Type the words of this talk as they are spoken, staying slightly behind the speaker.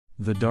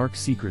The Dark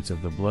Secrets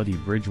of the Bloody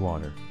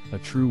Bridgewater, a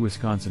true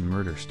Wisconsin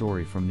murder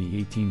story from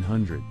the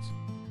 1800s.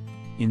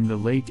 In the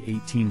late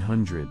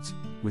 1800s,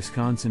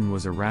 Wisconsin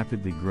was a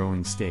rapidly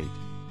growing state,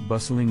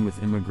 bustling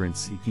with immigrants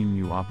seeking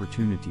new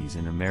opportunities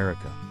in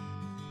America.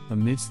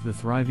 Amidst the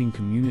thriving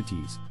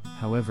communities,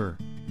 however,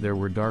 there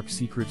were dark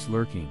secrets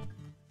lurking.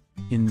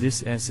 In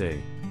this essay,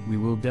 we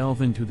will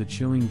delve into the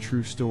chilling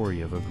true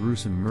story of a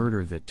gruesome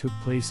murder that took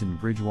place in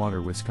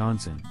Bridgewater,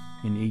 Wisconsin,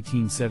 in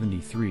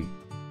 1873.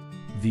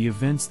 The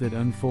events that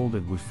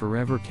unfolded would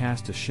forever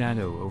cast a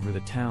shadow over the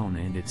town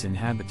and its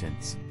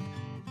inhabitants.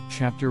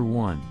 Chapter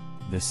 1: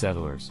 The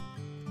Settlers.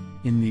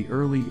 In the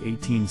early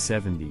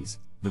 1870s,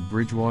 the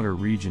Bridgewater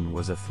region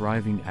was a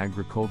thriving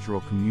agricultural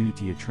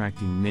community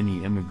attracting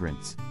many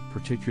immigrants,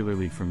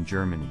 particularly from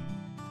Germany.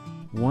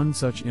 One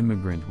such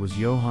immigrant was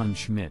Johann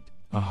Schmidt,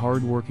 a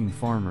hard-working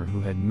farmer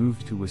who had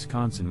moved to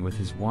Wisconsin with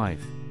his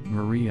wife,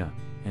 Maria,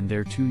 and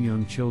their two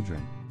young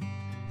children.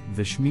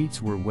 The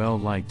Schmidts were well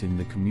liked in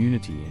the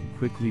community and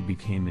quickly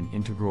became an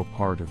integral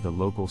part of the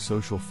local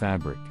social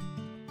fabric.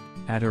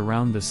 At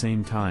around the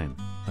same time,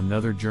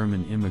 another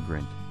German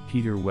immigrant,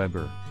 Peter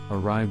Weber,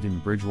 arrived in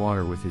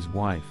Bridgewater with his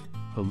wife,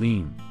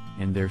 Helene,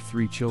 and their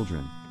three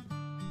children.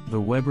 The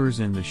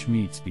Webers and the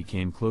Schmidts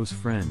became close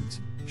friends,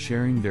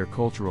 sharing their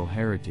cultural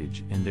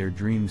heritage and their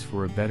dreams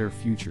for a better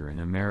future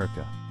in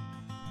America.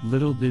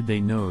 Little did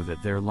they know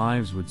that their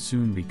lives would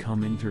soon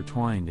become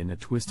intertwined in a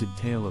twisted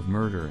tale of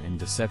murder and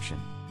deception.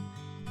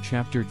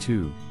 Chapter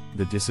 2: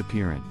 The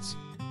Disappearance.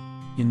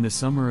 In the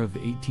summer of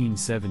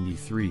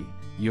 1873,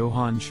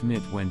 Johann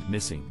Schmidt went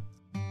missing.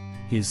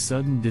 His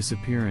sudden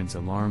disappearance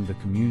alarmed the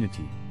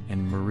community,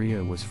 and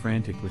Maria was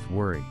frantic with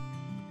worry.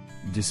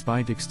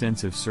 Despite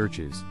extensive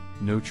searches,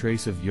 no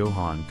trace of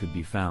Johann could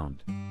be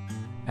found.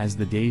 As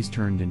the days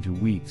turned into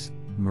weeks,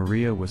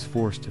 Maria was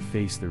forced to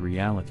face the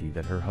reality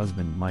that her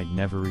husband might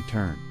never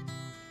return.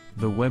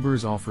 The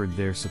Webers offered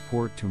their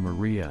support to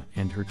Maria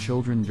and her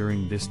children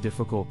during this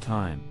difficult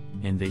time,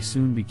 and they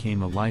soon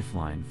became a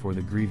lifeline for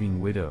the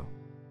grieving widow.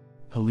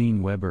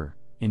 Helene Weber,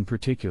 in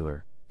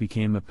particular,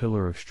 became a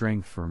pillar of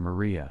strength for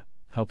Maria,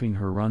 helping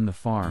her run the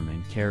farm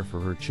and care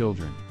for her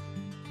children.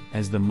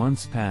 As the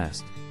months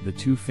passed, the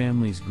two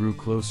families grew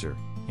closer,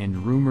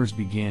 and rumors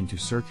began to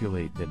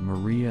circulate that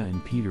Maria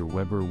and Peter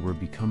Weber were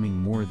becoming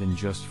more than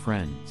just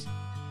friends.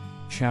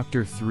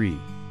 Chapter 3: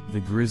 The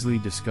Grisly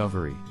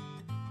Discovery.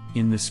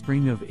 In the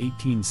spring of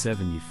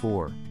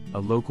 1874, a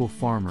local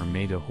farmer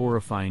made a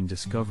horrifying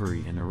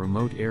discovery in a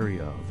remote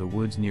area of the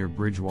woods near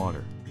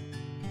Bridgewater.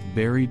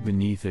 Buried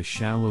beneath a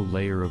shallow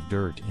layer of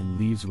dirt and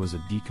leaves was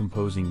a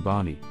decomposing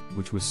body,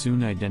 which was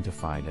soon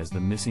identified as the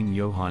missing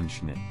Johann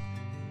Schmidt.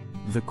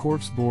 The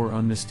corpse bore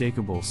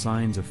unmistakable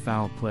signs of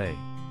foul play,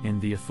 and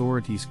the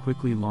authorities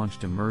quickly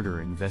launched a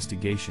murder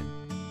investigation.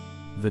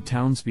 The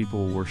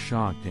townspeople were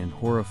shocked and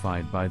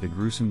horrified by the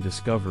gruesome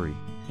discovery,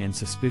 and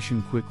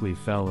suspicion quickly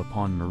fell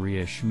upon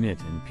Maria Schmidt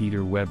and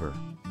Peter Weber.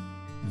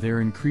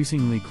 Their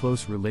increasingly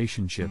close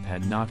relationship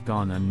had not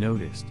gone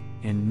unnoticed,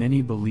 and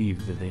many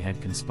believed that they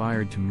had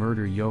conspired to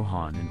murder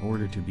Johann in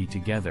order to be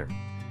together.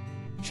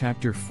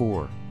 Chapter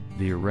 4: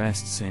 The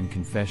Arrests and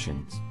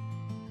Confessions.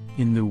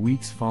 In the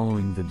weeks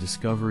following the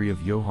discovery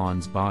of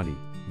Johann's body,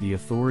 the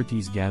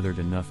authorities gathered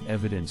enough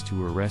evidence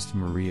to arrest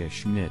Maria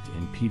Schmidt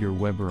and Peter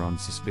Weber on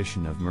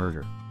suspicion of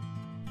murder.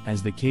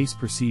 As the case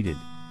proceeded,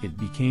 it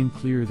became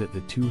clear that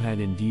the two had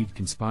indeed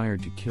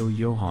conspired to kill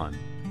Johann,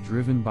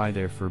 driven by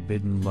their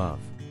forbidden love.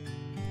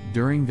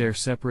 During their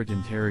separate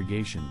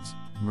interrogations,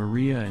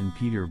 Maria and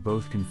Peter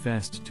both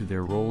confessed to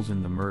their roles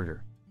in the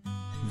murder.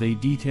 They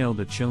detailed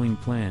a chilling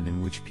plan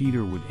in which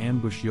Peter would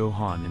ambush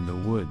Johann in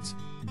the woods,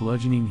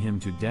 bludgeoning him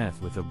to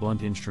death with a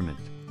blunt instrument.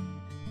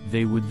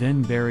 They would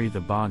then bury the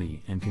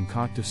body and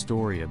concoct a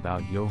story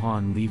about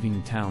Johann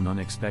leaving town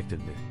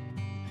unexpectedly.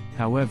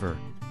 However,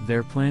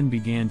 their plan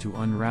began to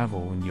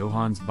unravel when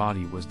Johann's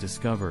body was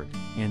discovered,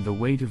 and the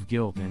weight of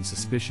guilt and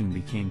suspicion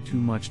became too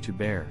much to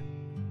bear.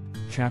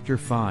 Chapter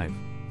 5: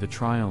 The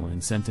Trial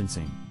and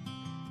Sentencing.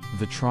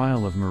 The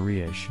trial of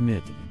Maria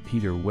Schmidt and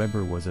Peter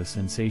Weber was a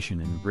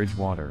sensation in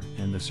Bridgewater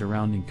and the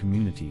surrounding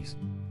communities.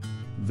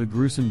 The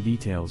gruesome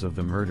details of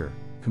the murder,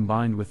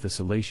 combined with the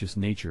salacious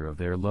nature of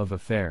their love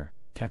affair,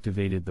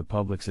 captivated the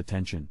public's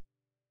attention.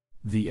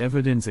 The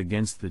evidence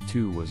against the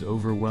two was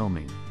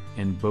overwhelming,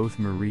 and both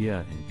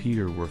Maria and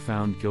Peter were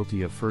found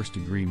guilty of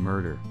first-degree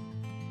murder.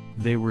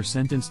 They were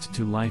sentenced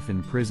to life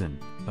in prison,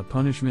 a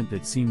punishment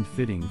that seemed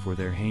fitting for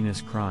their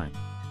heinous crime.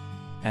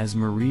 As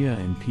Maria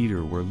and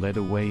Peter were led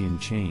away in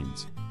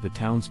chains, the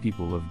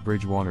townspeople of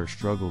Bridgewater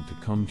struggled to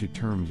come to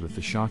terms with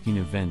the shocking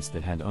events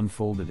that had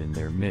unfolded in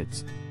their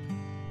midst.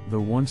 The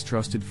once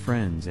trusted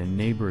friends and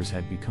neighbors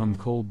had become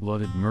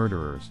cold-blooded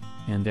murderers,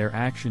 and their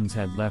actions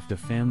had left a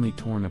family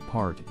torn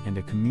apart and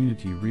a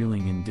community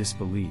reeling in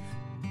disbelief.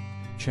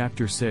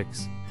 Chapter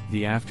 6: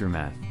 The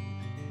Aftermath.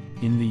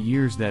 In the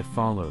years that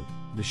followed,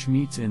 the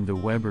Schmidts and the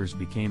Webers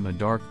became a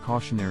dark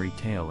cautionary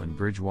tale in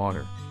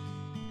Bridgewater.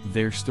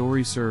 Their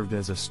story served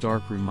as a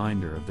stark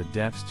reminder of the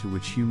depths to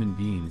which human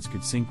beings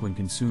could sink when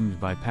consumed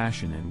by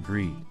passion and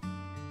greed.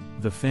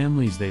 The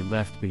families they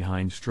left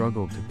behind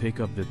struggled to pick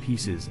up the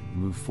pieces and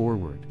move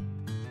forward.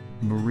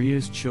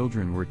 Maria's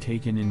children were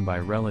taken in by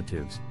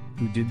relatives,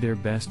 who did their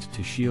best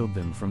to shield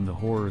them from the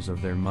horrors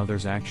of their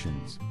mother's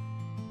actions.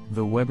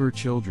 The Weber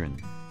children,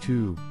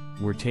 too,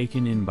 were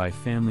taken in by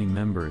family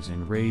members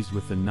and raised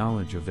with the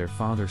knowledge of their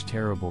father's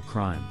terrible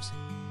crimes.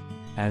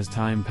 As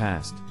time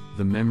passed,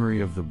 the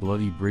memory of the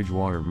bloody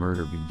Bridgewater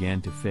murder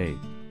began to fade,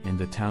 and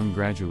the town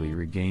gradually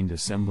regained a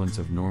semblance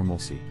of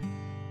normalcy.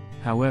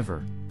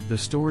 However, the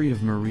story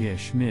of Maria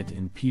Schmidt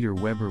and Peter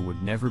Weber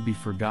would never be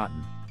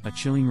forgotten, a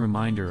chilling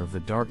reminder of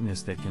the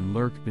darkness that can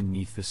lurk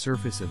beneath the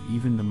surface of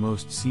even the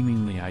most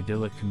seemingly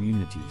idyllic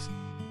communities.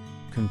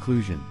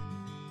 Conclusion.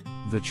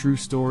 The true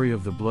story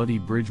of the bloody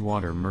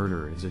Bridgewater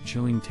murder is a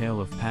chilling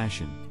tale of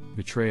passion,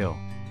 betrayal,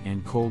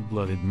 and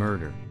cold-blooded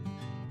murder.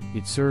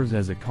 It serves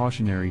as a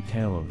cautionary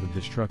tale of the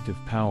destructive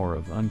power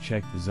of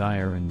unchecked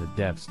desire and the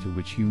depths to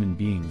which human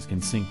beings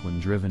can sink when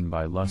driven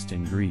by lust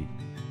and greed.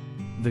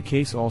 The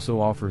case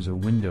also offers a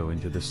window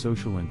into the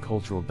social and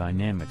cultural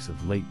dynamics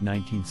of late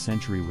 19th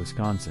century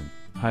Wisconsin,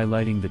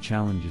 highlighting the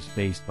challenges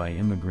faced by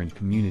immigrant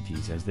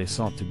communities as they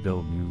sought to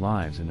build new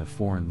lives in a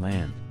foreign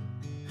land.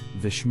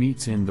 The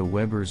Schmidts and the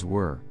Webers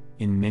were,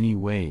 in many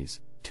ways,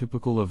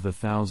 typical of the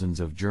thousands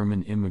of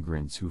German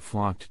immigrants who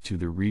flocked to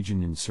the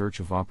region in search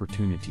of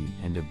opportunity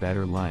and a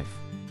better life.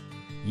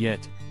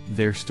 Yet,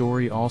 their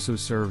story also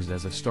serves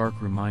as a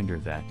stark reminder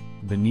that,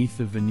 beneath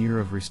the veneer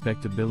of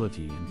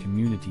respectability and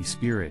community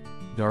spirit,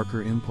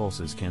 darker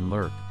impulses can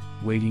lurk,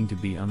 waiting to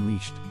be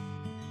unleashed.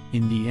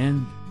 In the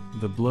end,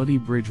 the bloody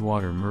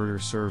Bridgewater murder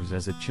serves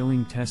as a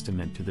chilling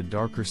testament to the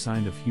darker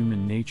side of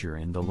human nature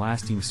and the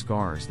lasting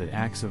scars that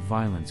acts of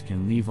violence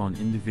can leave on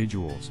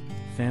individuals,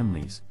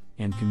 families,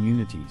 and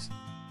communities.